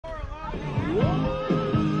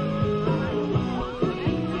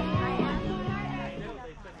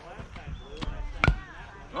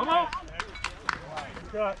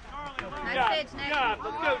pitch, Nick. Let's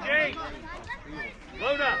go, Jake.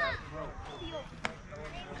 Load up.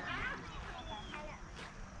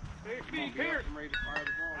 Stay your feet, Pierce. I'm ready to fire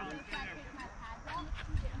the ball.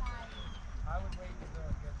 I would wait until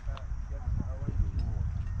it gets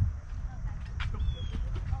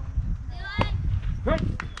Good.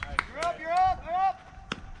 You're up, you're up, you're up.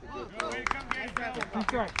 Two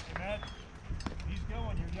strikes. He's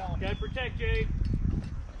going, you're yelling. Gotta protect, Jake.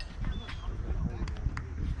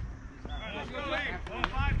 Let's go, Jake.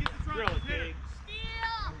 5, get the truck. Drill it, Jake.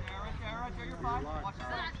 Right there, you're fine. Watch it.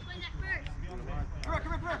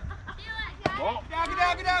 Come here. Ball. Get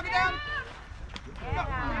down.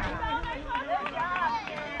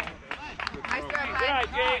 Nice throw, Good Clyde. eye,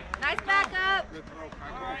 Jake. Nice backup. Good throw,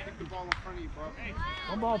 Kyle. Kick the ball in front of you, bub.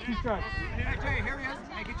 One ball, two strikes. Hey, Jay, here he is.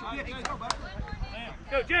 Hey, get your feet. Go, bud.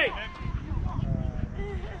 Go, Jake.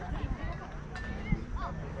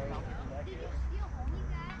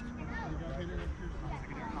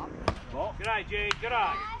 Ball. Good eye, Jake. Good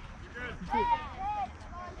eye.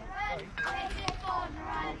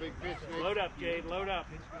 Big pitch, Nick. Load up, Jade. Load up.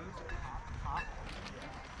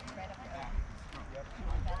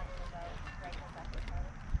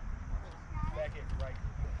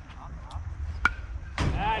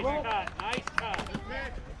 Nice cut. Nice cut.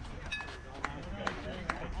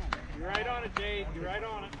 You're right on it, Jade. You're right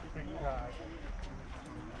on it.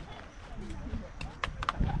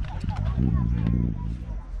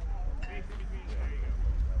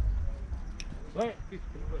 Wait.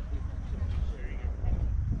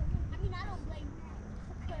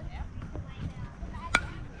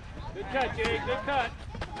 Good cut, Jade. Good cut.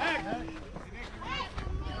 Back.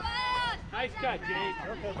 Nice cut, Jade.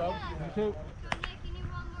 Okay, bub. You too.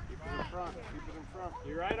 Keep it in front.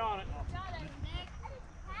 You're right on it.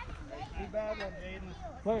 Too bad one, Jaden.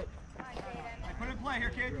 Play it. Hey, put it in play here,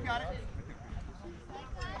 kid. You got it.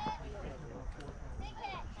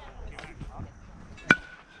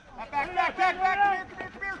 Back.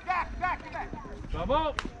 Come here. Back.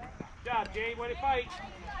 Double. Good job, Jade. Way to fight.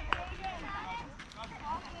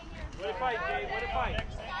 Way to fight, Jade. Way to fight.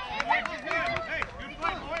 Hey, good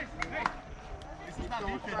fight, boys. Hey. This is not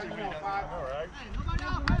defense. All right.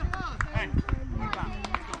 Hey, move out.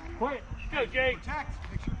 Play it. Go, Jade. Protect.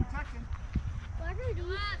 Make sure you're protecting.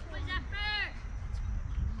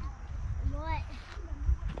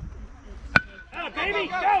 Oh, baby.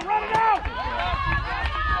 Go. Run it out.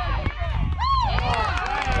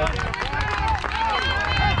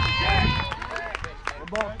 One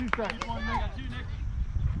ball, two strikes.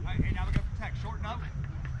 Hey, now we got to protect. Shorten up.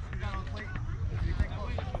 Shoot down on the plate. You take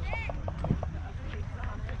close.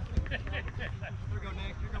 There we go,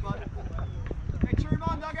 Nick. Here you go, bud. Hey, cheer him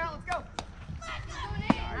on, dugout. Let's go.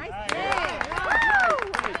 Nice Hey, pitch.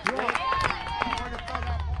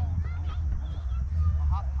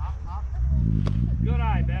 Hop. Good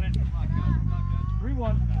eye, Bennett.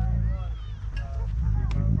 3-1.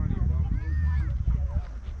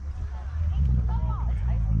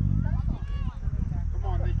 Come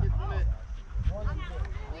on, Nick, hit the net. Come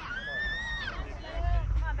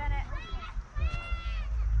on, Bennett.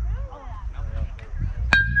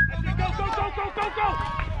 Go.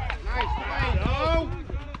 Nice. Go.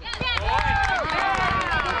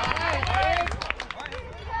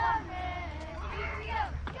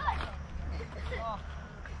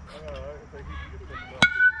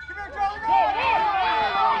 Come here, Charlie. Go.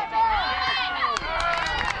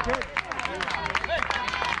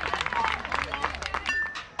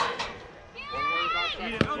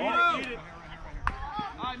 Eat it.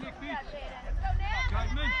 All right, Nick, feed.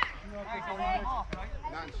 Judgment.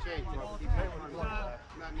 Not in shape, bro. Keep it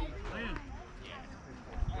not neat. Hey.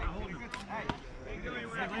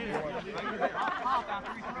 Hop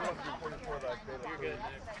after each throw. You're good.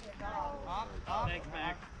 Hop. Thanks,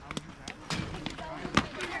 Max.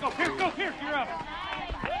 Go, Pierce. You're up.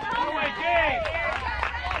 All the way, Jade.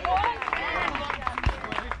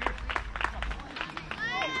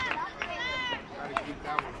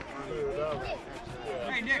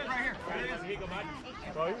 Hey, Nick, right here. Here you go, bud.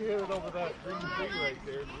 Oh, you hit it over that green tree right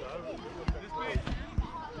there. This way.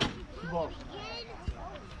 Two balls.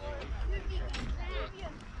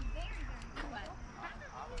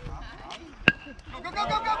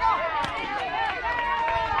 Go.